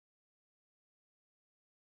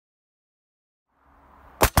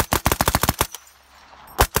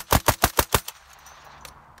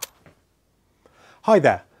Hi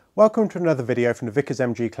there, welcome to another video from the Vickers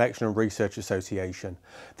MG Collection and Research Association.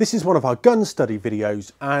 This is one of our gun study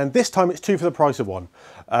videos, and this time it's two for the price of one.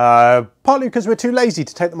 Partly because we're too lazy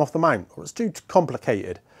to take them off the mount, or it's too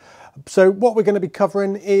complicated. So what we're going to be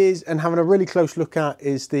covering is, and having a really close look at,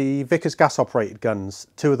 is the Vickers gas-operated guns,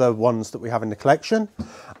 two of the ones that we have in the collection.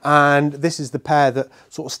 And this is the pair that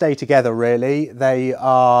sort of stay together really. They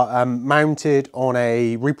are mounted on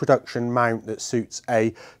a reproduction mount that suits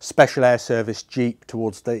a Special Air Service Jeep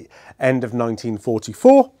towards the end of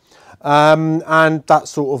 1944. And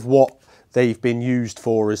that's sort of what they've been used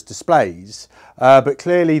for as displays. But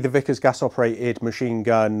clearly the Vickers gas-operated machine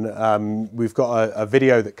gun, we've got a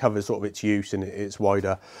video that covers sort of its use and its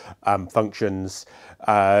wider functions.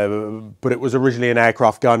 But it was originally an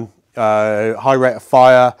aircraft gun, high rate of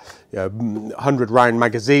fire, 100 round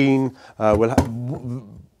magazine. I don't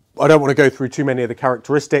want to go through too many of the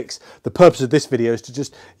characteristics. The purpose of this video is to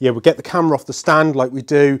just, we'll get the camera off the stand like we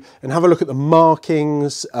do and have a look at the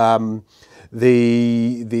markings,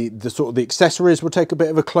 the sort of the accessories we'll take a bit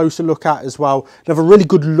of a closer look at as well, and have a really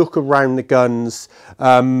good look around the guns,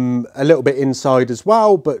 a little bit inside as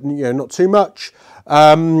well, but not too much,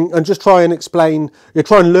 and just try and explain,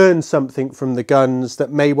 try and learn something from the guns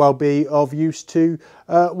that may well be of use to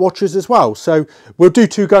watchers as well. So we'll do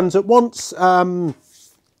two guns at once.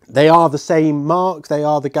 They are the same mark. They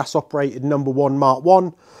are the gas-operated number 1 Mark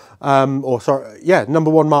 1, number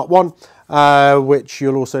 1 Mark 1. Which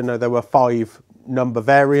you'll also know there were 5 number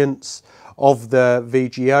variants of the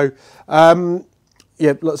VGO.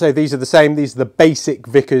 Let's say these are the same. These are the basic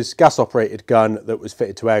Vickers gas-operated gun that was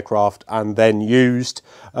fitted to aircraft and then used,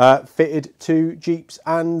 fitted to Jeeps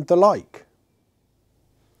and the like.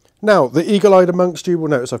 Now, the eagle-eyed amongst you will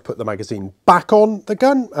notice I've put the magazine back on the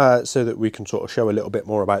gun so that we can sort of show a little bit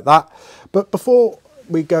more about that. But before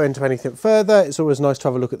we go into anything further, it's always nice to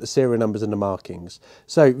have a look at the serial numbers and the markings.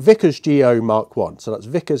 So Vickers GO Mark 1, so that's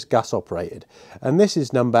Vickers gas-operated. And this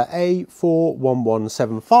is number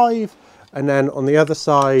A41175. And then on the other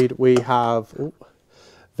side, we have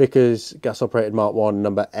Vickers gas-operated Mark 1,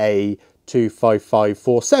 number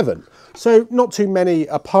A25547. So not too many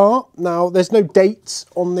apart. Now, there's no dates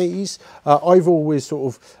on these. I've always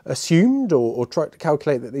sort of assumed or tried to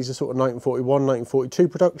calculate that these are sort of 1941, 1942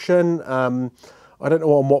 production. I don't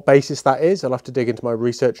know on what basis that is. I'll have to dig into my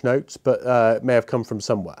research notes, but it may have come from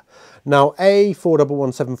somewhere. Now,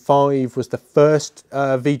 A41175 was the first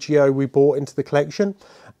VGO we bought into the collection,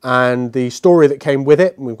 and the story that came with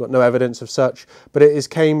it, and we've got no evidence of such, but it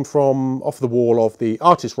came from off the wall of the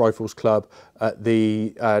Artist Rifles Club at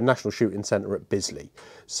the National Shooting Centre at Bisley.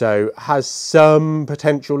 So has some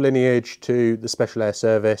potential lineage to the Special Air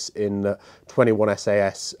Service in the 21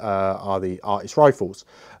 SAS are the Artist Rifles.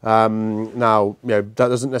 Now, that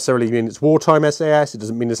doesn't necessarily mean it's wartime SAS. It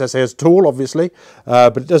doesn't mean it's SAS at all, obviously,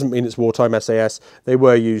 but it doesn't mean it's wartime SAS. They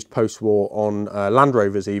were used post-war on Land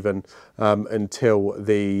Rovers even until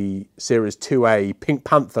the Series 2A Pink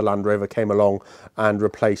Panther Land Rover came along and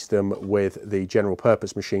replaced them with the general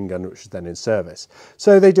purpose machine gun, which was then in service.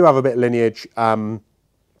 So they do have a bit of lineage.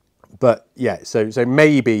 But yeah, so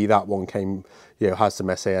maybe that one came, has some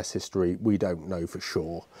SAS history. We don't know for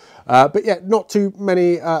sure. But yeah, not too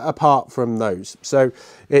many apart from those. So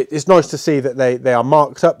it's nice to see that they are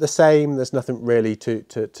marked up the same. There's nothing really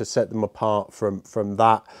to set them apart from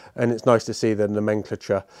that. And it's nice to see the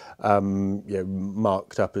nomenclature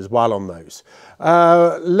marked up as well on those.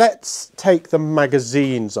 Let's take the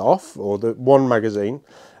magazines off, or the one magazine.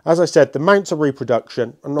 As I said, the mounts are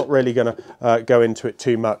reproduction. I'm not really going to go into it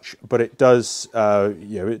too much, but it does,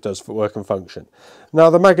 it does work and function. Now,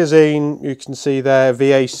 the magazine, you can see there,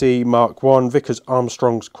 VAC Mark 1, Vickers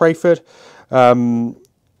Armstrong's Crayford, or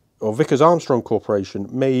Vickers Armstrong Corporation,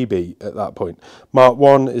 maybe at that point. Mark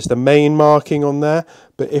 1 is the main marking on there,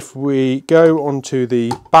 but if we go onto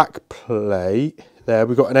the back plate, there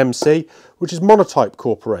we've got an MC, which is Monotype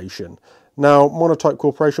Corporation. Now, Monotype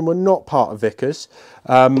Corporation were not part of Vickers.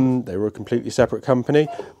 They were a completely separate company,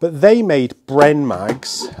 but they made Bren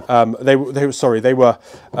mags. They were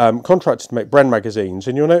contracted to make Bren magazines,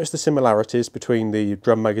 and you'll notice the similarities between the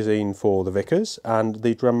drum magazine for the Vickers and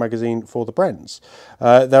the drum magazine for the Brens.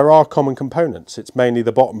 There are common components. It's mainly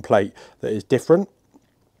the bottom plate that is different.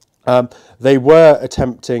 They were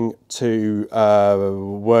attempting to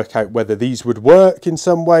work out whether these would work in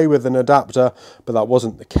some way with an adapter, but that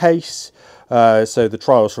wasn't the case. So the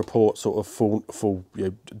trials report sort of full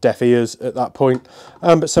deaf ears at that point.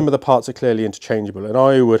 But some of the parts are clearly interchangeable, and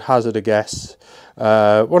I would hazard a guess,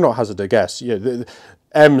 well, not hazard a guess, the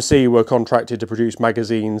MC were contracted to produce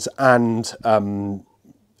magazines and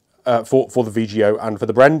for the VGO and for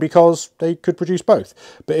the Bren, because they could produce both.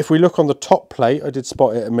 But if we look on the top plate, I did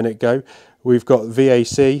spot it a minute ago, we've got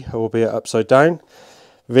VAC, albeit upside down,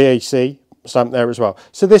 VAC stamp there as well.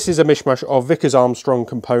 So this is a mishmash of Vickers Armstrong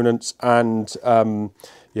components and and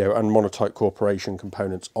Monotype Corporation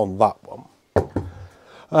components on that one.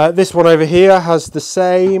 This one over here has the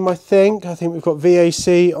same, I think. I think we've got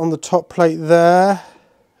VAC on the top plate there.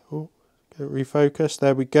 Oh, get it refocused,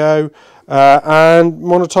 there we go. And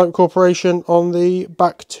Monotype Corporation on the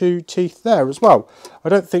back two teeth there as well. I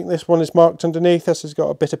don't think this one is marked underneath. This has got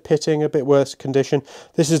a bit of pitting, a bit worse condition.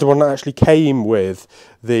 This is the one that actually came with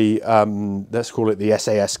the, let's call it the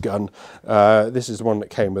SAS gun. This is the one that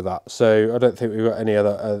came with that. So I don't think we've got any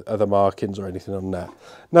other markings or anything on there.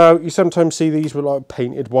 Now, you sometimes see these with like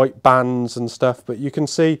painted white bands and stuff, but you can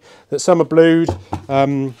see that some are blued.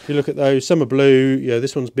 If you look at those, some are blue.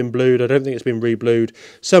 This one's been blued. I don't think it's been re-blued.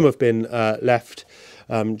 Some have been left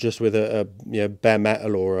just with a bare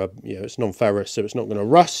metal or it's non-ferrous, so it's not going to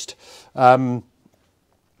rust.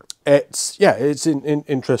 It's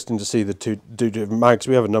interesting to see the two different mags.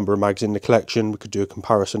 We have a number of mags in the collection. We could do a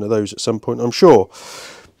comparison of those at some point, I'm sure.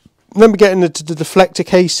 And then we get into the deflector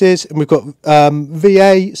cases, and we've got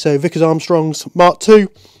VA, so Vickers Armstrong's Mark II.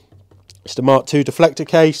 It's the Mark II deflector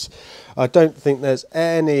case. I don't think there's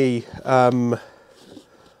any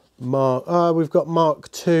we've got Mark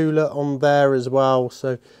II on there as well.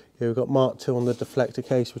 So we've got Mark II on the deflector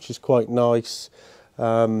case, which is quite nice.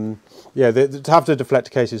 To have the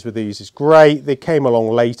deflector cases with these is great. They came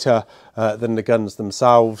along later than the guns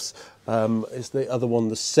themselves. Is the other one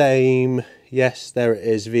the same? Yes, there it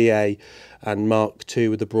is, VA and Mark II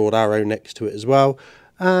with the broad arrow next to it as well.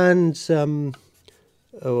 And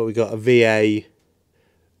we got a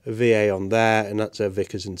VA on there, and that's a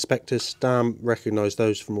Vickers Inspector stamp. Recognise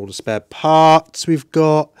those from all the spare parts we've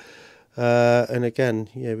got. And again,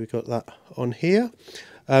 we've got that on here.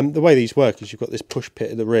 The way these work is you've got this push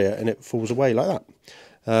pit at the rear, and it falls away like that.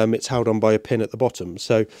 It's held on by a pin at the bottom.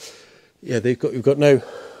 So you've got no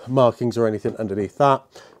markings or anything underneath that.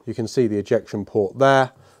 You can see the ejection port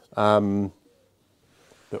there. But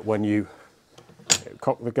when you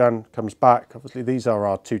cock the gun, comes back. Obviously, these are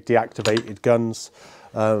our two deactivated guns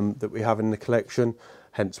that we have in the collection.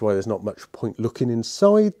 Hence why there's not much point looking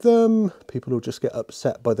inside them. People will just get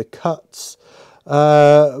upset by the cuts.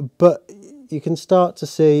 But you can start to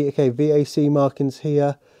see, okay, VAC markings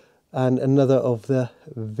here, and another of the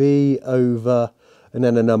V over and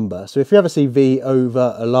then a number. So if you ever see V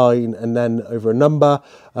over a line and then over a number,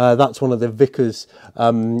 that's one of the Vickers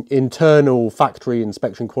internal factory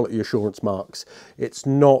inspection quality assurance marks. It's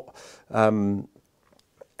not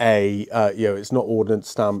it's not ordnance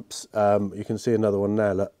stamps. You can see another one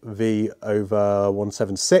there, look, V over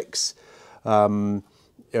 176. As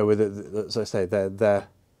I say, they're there,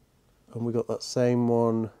 and we got that same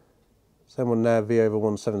one there, V over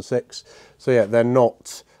 176. So yeah, they're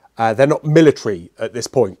not military at this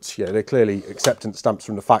point. They're clearly acceptance stamps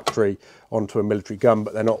from the factory onto a military gun,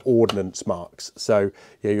 but they're not ordnance marks. So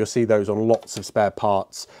you'll see those on lots of spare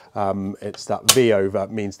parts. It's that V over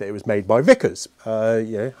means that it was made by Vickers.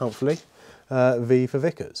 Hopefully, V for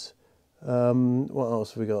Vickers. What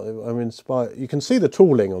else have we got? I'm inspired. You can see the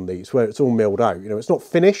tooling on these where it's all milled out. It's not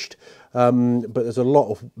finished, but there's a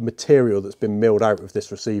lot of material that's been milled out of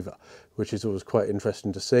this receiver, which is always quite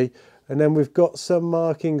interesting to see. And then we've got some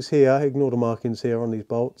markings here. Ignore the markings here on these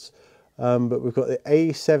bolts, but we've got the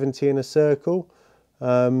A70 in a circle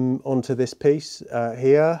onto this piece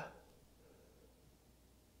here.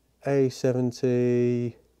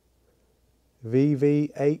 A70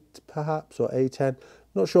 VV8 perhaps, or A10.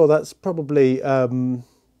 Not sure. That's probably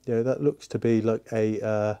that looks to be like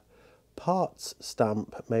a parts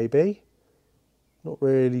stamp, maybe. Not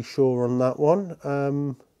really sure on that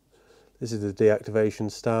one. This is the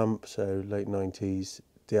deactivation stamp, so late 90s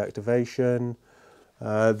deactivation.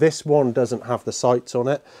 This one doesn't have the sights on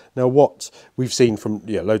it. Now, what we've seen from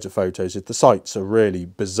loads of photos is the sights are really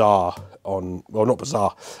bizarre on, well, not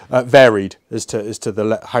bizarre, varied as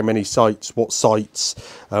to how many sights, what sights,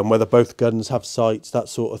 whether both guns have sights, that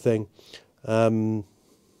sort of thing. So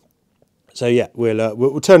yeah,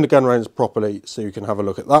 we'll turn the gun around properly so you can have a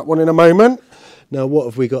look at that one in a moment. Now, what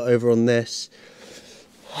have we got over on this?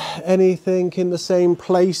 Anything in the same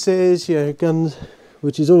places, guns,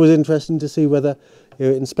 which is always interesting to see whether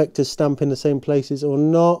inspectors stamp in the same places or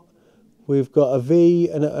not. We've got a V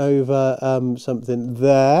and an over something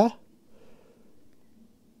there.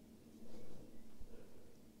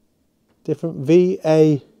 Different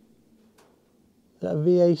VA. Is that a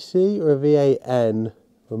VAC or a VAN?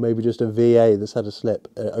 Or maybe just a VA that's had a slip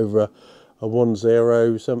over a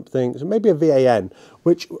 10 something, so maybe a VAN,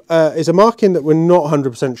 which is a marking that we're not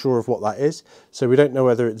 100% sure of what that is. So we don't know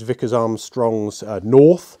whether it's Vickers Armstrong's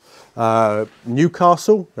North,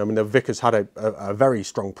 Newcastle. I mean, the Vickers had a very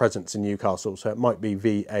strong presence in Newcastle, so it might be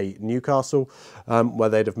VA Newcastle, where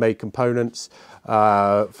they'd have made components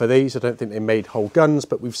for these. I don't think they made whole guns,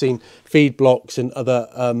 but we've seen feed blocks and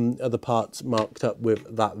other parts marked up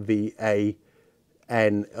with that VA.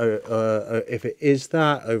 And if it is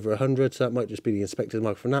that, over 100, so that might just be the inspector's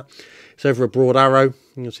mark from that. It's over a broad arrow,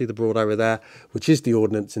 you'll see the broad arrow there, which is the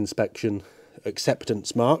Ordnance Inspection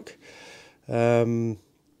acceptance mark. Going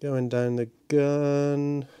down the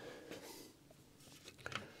gun.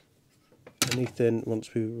 Anything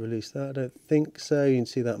once we release that? I don't think so. You can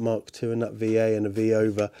see that Mark II and that VA and a V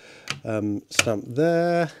over stamp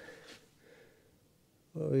there.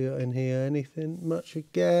 What we got in here? Anything much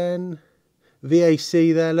again?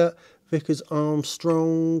 VAC there, look, Vickers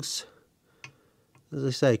Armstrongs. As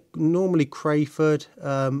I say, normally Crayford.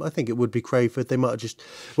 I think it would be Crayford. They might have just,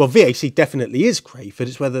 well, VAC definitely is Crayford.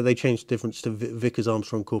 It's whether they changed the difference to Vickers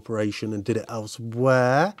Armstrong Corporation and did it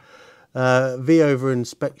elsewhere. V over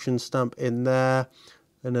inspection stamp in there,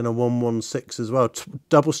 and then a 116 as well.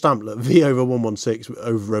 Double stamp, look, V over 116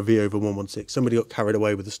 over a V over 116. Somebody got carried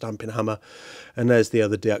away with the stamping hammer, and there's the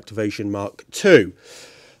other deactivation mark too.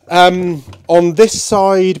 On this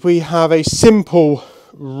side we have a simple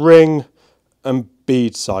ring and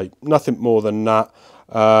bead sight, nothing more than that.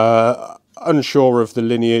 Unsure of the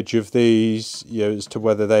lineage of these, you know, as to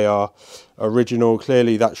whether they are original.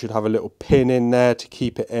 Clearly that should have a little pin in there to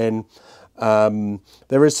keep it in.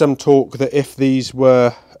 There is some talk that if these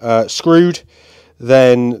were screwed,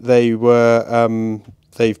 then they were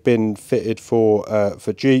they've been fitted for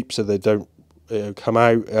Jeep, so they don't come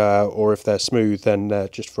out, or if they're smooth, then they're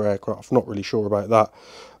just for aircraft. Not really sure about that.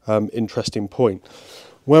 Interesting point.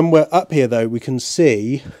 When we're up here though, we can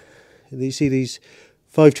see, you see these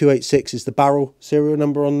 5286 is the barrel serial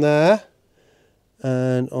number on there,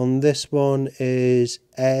 and on this one is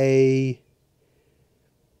A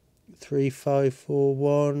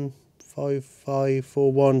 3541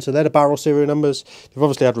 5541. So they're the barrel serial numbers. They've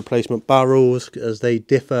obviously had replacement barrels as they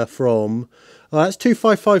differ from, oh, that's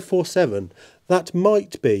 25547. That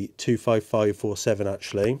might be 25547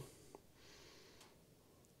 actually.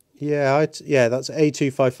 Yeah, yeah, that's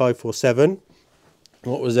A25547.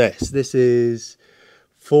 What was this? This is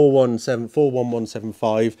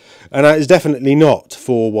 41175, and that is definitely not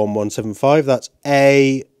 41175. That's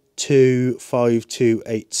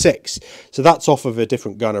A25286. So that's off of a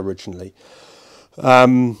different gun originally.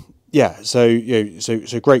 Yeah, so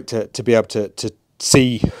so great to be able to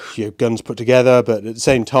see guns put together, but at the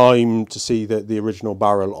same time to see the original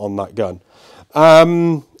barrel on that gun.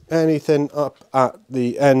 Anything up at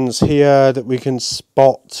the ends here that we can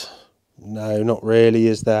spot? No, not really,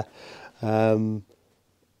 is there? There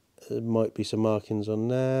might be some markings on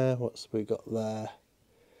there. What's we got there?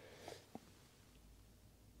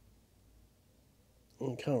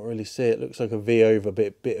 I can't really see it. Looks like a V over, a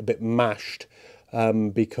bit mashed,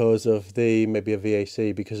 because of the, maybe a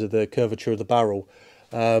VAC, because of the curvature of the barrel.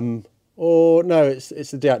 Or no, it's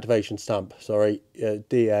the deactivation stamp. Sorry,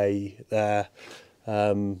 DA there.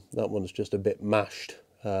 That one's just a bit mashed.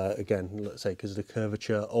 Again, let's say because of the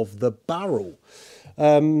curvature of the barrel.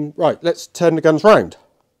 Right, let's turn the guns round.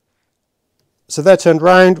 So they're turned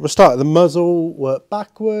round. We'll start at the muzzle, work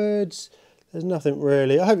backwards. There's nothing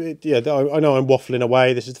really. I hope I know I'm waffling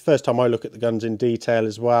away. This is the first time I look at the guns in detail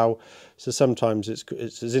as well. So sometimes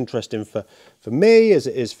it's as interesting for me as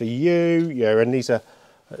it is for you. Yeah, and these are,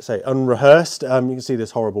 let's say, unrehearsed. You can see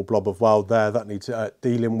this horrible blob of weld there that needs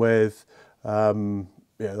dealing with. Yeah,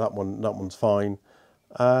 that one's fine.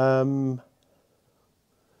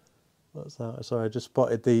 What's that? Sorry, I just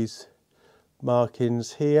spotted these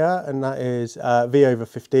markings here, and that is V over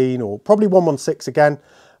 15, or probably 116 again.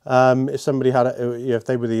 If somebody had if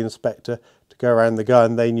they were the inspector to go around the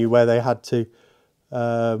gun, they knew where they had to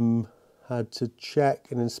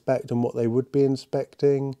check and inspect and what they would be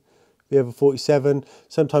inspecting. V over 47.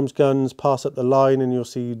 Sometimes guns pass up the line and you'll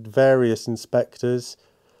see various inspectors.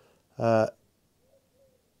 Yeah,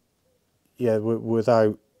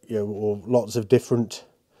 without or lots of different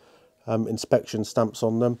inspection stamps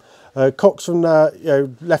on them. Cocks from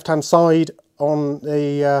the left hand side on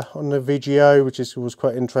the VGO, which was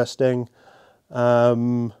quite interesting.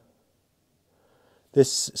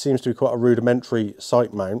 This seems to be quite a rudimentary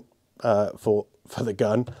sight mount for the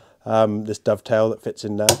gun. This dovetail that fits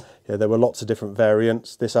in there. Yeah, there were lots of different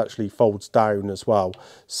variants. This actually folds down as well,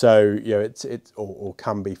 so it's or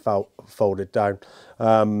can be folded down.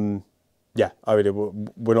 yeah, I mean,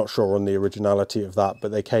 we're not sure on the originality of that,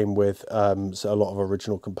 but they came with a lot of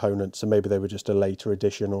original components, so maybe they were just a later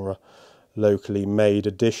edition or a locally made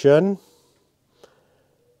edition.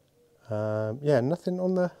 Yeah, nothing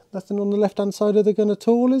on the left hand side of the gun at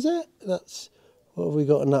all, is it? That's what have we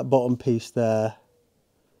got in that bottom piece there?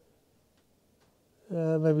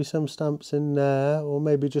 Maybe some stamps in there, or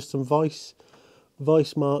maybe just some vice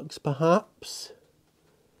marks, perhaps.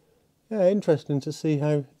 Yeah, interesting to see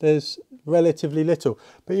how there's relatively little,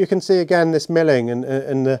 but you can see again this milling and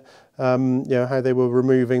the you know, how they were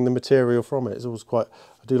removing the material from it. It's always quite.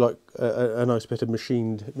 I do like a nice bit of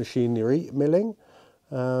machinery milling.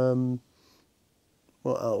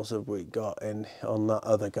 What else have we got in on that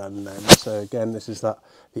other gun then? So again, this is the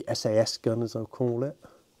SAS gun, as I'll call it.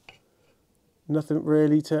 Nothing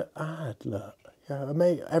really to add. Look, yeah,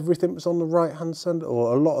 everything was on the right hand side,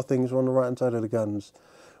 or a lot of things were on the right hand side of the guns.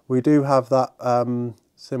 We do have that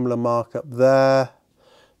similar mark up there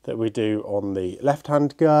that we do on the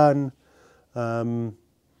left-hand gun. Nothing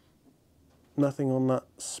on that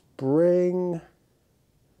spring.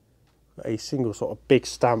 A single sort of big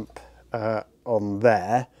stamp on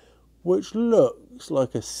there, which looks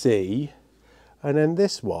like a C, and then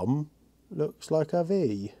this one looks like a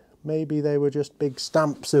V. Maybe they were just big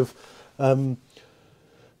stamps of, for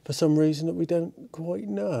some reason that we don't quite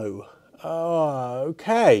know.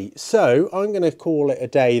 Okay, so I'm going to call it a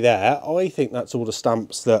day there. I think that's all the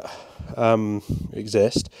stamps that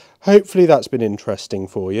exist. Hopefully that's been interesting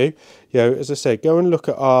for you. You know, as I say, go and look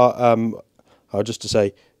at our, just to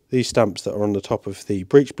say, these stamps that are on the top of the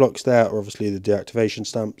breech blocks there are obviously the deactivation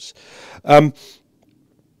stamps.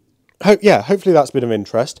 Hopefully that's been of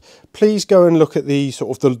interest. Please go and look at the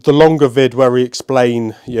sort of the longer vid where we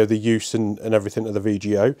explain, you know, the use and everything of the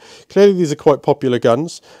VGO. Clearly these are quite popular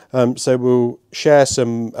guns, so we'll share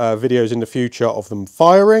some videos in the future of them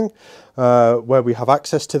firing, where we have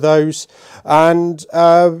access to those, and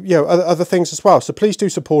you know, other things as well. So please do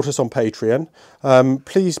support us on Patreon.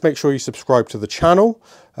 Please make sure you subscribe to the channel.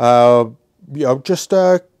 You know, just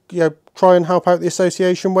you know, try and help out the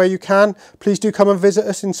association where you can. Please do come and visit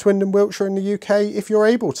us in Swindon, Wiltshire in the UK if you're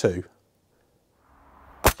able to.